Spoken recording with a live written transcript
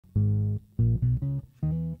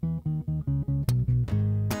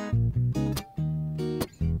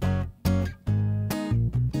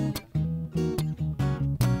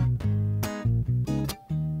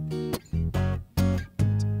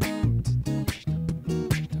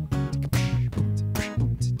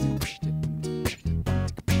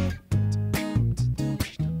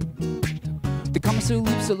comments through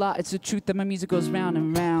loops a lot, it's the truth that my music goes round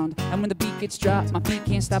and round. And when the beat gets dropped, my feet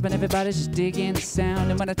can't stop and everybody's just digging the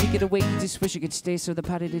sound. And when I take it away, you just wish you could stay so the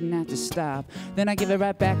party didn't have to stop. Then I give it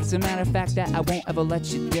right back, it's a matter of fact that I won't ever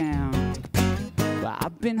let you down. Well,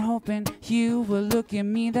 I've been hoping you will look at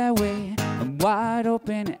me that way. I'm wide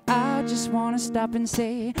open and I just wanna stop and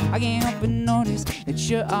say I can't help but notice that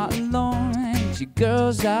you're all alone and your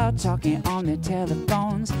girls are talking on their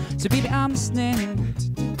telephones. So baby, I'm listening.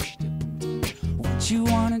 What you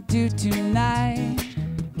wanna do tonight?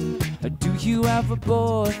 Or do you have a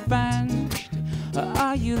boyfriend? Or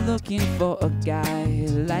are you looking for a guy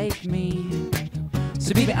like me?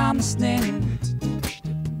 So baby, I'm listening.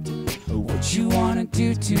 What you wanna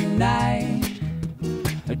do tonight?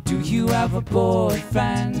 Or do you have a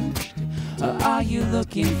boyfriend? Or are you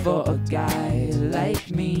looking for a guy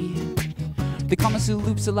like me? They call me through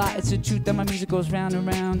loops a lot, it's the truth that my music goes round and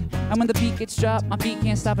round. And when the beat gets dropped, my feet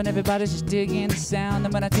can't stop and everybody's just digging the sound.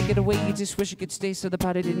 And when I take it away, you just wish you could stay so the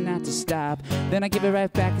party didn't have to stop. Then I give it right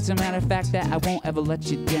back, it's a matter of fact that I won't ever let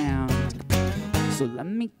you down. So let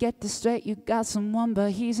me get this straight, you got someone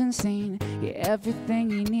but he's insane. Yeah, everything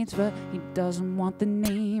he needs but he doesn't want the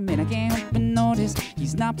name. And I can't help but notice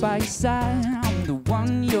he's not by your side. I'm the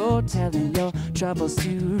one you're telling your troubles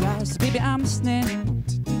to rise. So baby, I'm listening.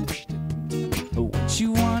 What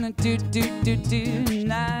you wanna do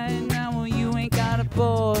tonight? Now well, you ain't got a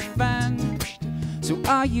boyfriend. So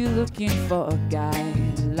are you looking for a guy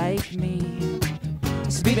like me?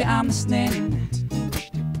 So baby, I'm listening.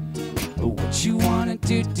 What you wanna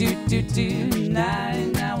do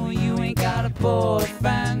tonight? Now well, you ain't got a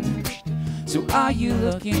boyfriend. So are you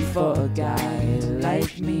looking for a guy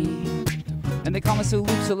like me? And they call me through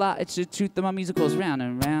loops a lot, it's the truth that my music goes round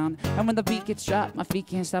and round. And when the beat gets dropped, my feet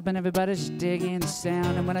can't stop and everybody's just digging the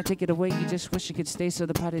sound. And when I take it away, you just wish you could stay so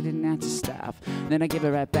the party didn't have to stop. Then I give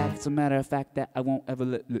it right back, it's a matter of fact that I won't ever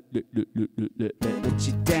let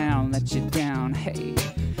you down, hey.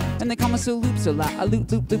 And they call me through loops a lot, a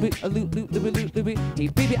loop. Hey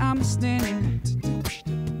baby, I'm listening.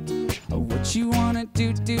 What you wanna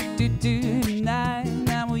do tonight?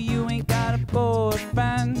 Now well, you ain't got a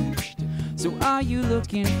boyfriend. So are you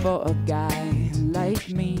looking for a guy like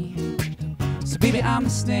me? So baby, I'm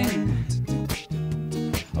listening.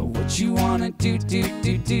 What you wanna do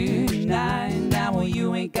tonight? Now well,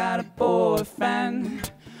 you ain't got a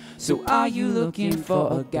boyfriend. So are you looking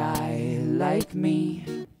for a guy like me?